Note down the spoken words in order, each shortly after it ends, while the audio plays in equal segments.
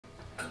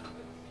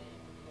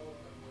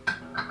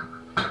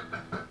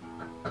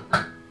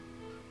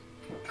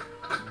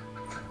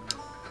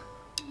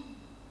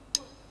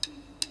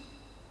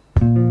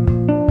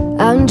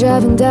I'm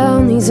driving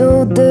down these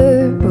old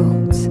dirt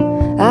roads.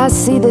 I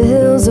see the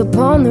hills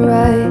upon the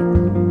right,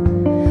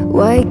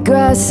 white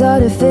grass,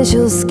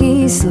 artificial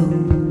ski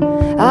slope.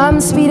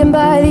 I'm speeding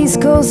by the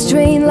East Coast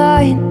train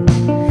line,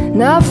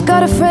 and I've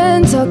got a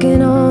friend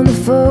talking on the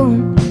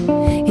phone.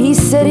 He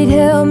said he'd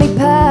help me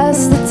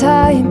pass the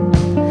time.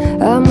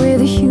 I'm where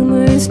the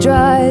humor is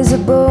dry as a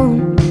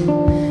bone,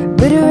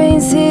 but it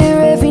rains here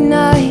every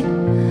night.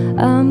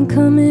 I'm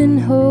coming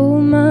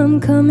home, I'm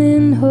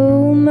coming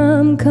home,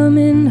 I'm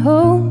coming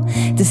home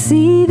to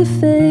see the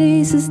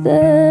faces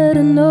that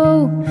I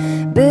know.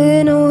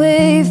 Been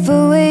away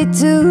for way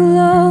too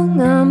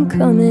long. I'm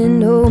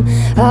coming home,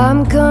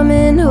 I'm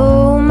coming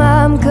home,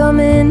 I'm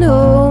coming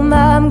home,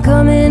 I'm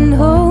coming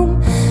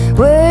home,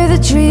 where the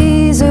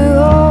trees are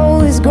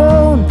always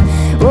grown.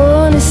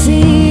 Wanna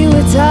see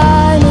where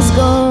time is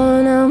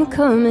gone. I'm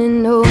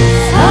coming home,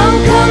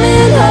 I'm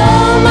coming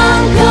home,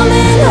 I'm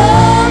coming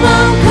home,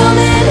 I'm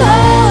coming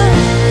home.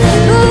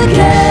 Put the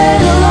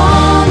kettle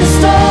on the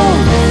stove,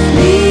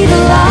 leave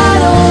the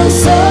light on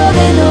so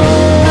they know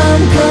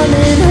I'm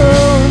coming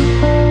home.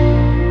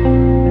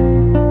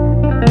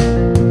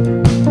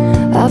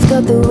 I've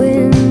got the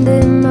wind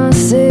in my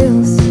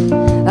sails,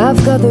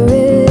 I've got the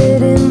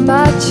red in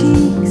my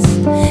cheeks,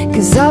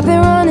 'cause I've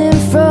been running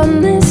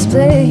from this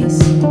place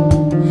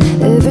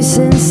ever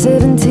since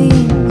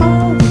 17.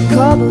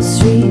 Cobble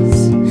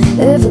streets,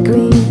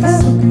 evergreens,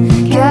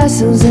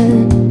 castles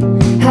and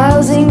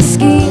housing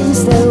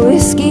schemes. That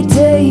whiskey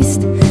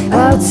taste,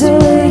 out to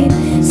late.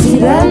 See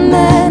that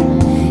man,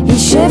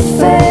 he's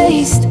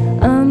shit-faced.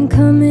 I'm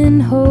coming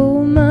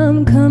home,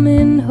 I'm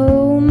coming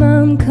home,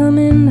 I'm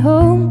coming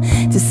home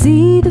to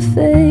see the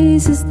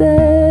faces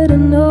that I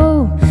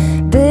know.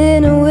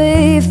 Been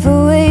away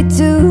for way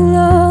too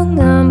long.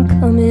 I'm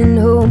coming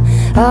home,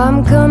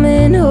 I'm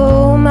coming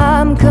home,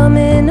 I'm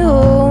coming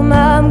home,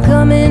 I'm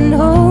coming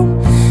home,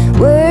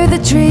 where the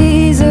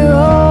trees are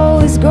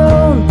always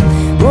grown.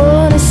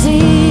 Wanna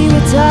see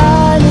where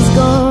time is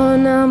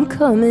gone. I'm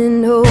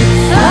coming home,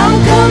 I'm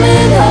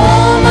coming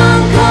home,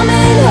 I'm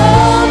coming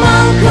home,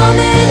 I'm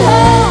coming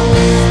home.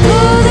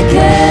 Put the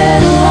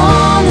kettle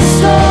on the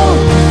stove,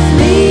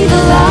 leave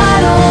the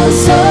light on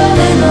so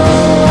they know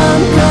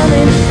I'm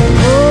coming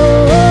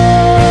home.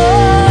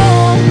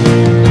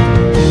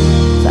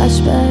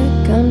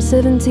 Flashback, I'm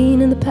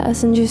 17 in the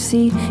passenger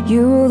seat. You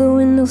roll the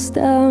windows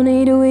down,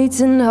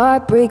 808s and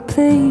heartbreak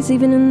plays.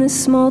 Even in this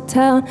small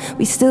town,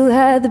 we still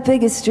had the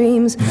biggest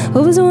dreams.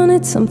 Always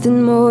wanted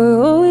something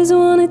more, always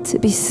wanted to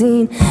be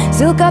seen.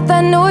 Still got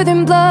that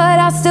northern blood,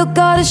 I still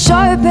got a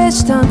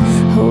sharp-edged tongue.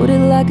 Hold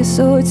it like a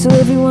sword so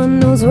everyone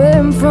knows where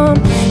I'm from.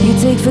 You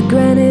take for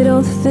granted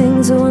all the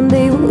things that one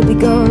day will be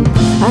gone.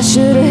 I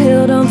should've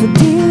held on for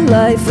dear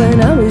life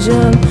when I was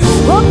young.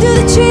 Walk through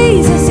the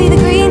trees, I see the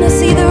green, I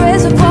see the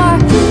reservoir,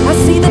 I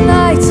see the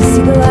nights, I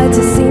see the lights,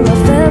 I see my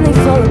family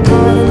fall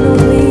apart.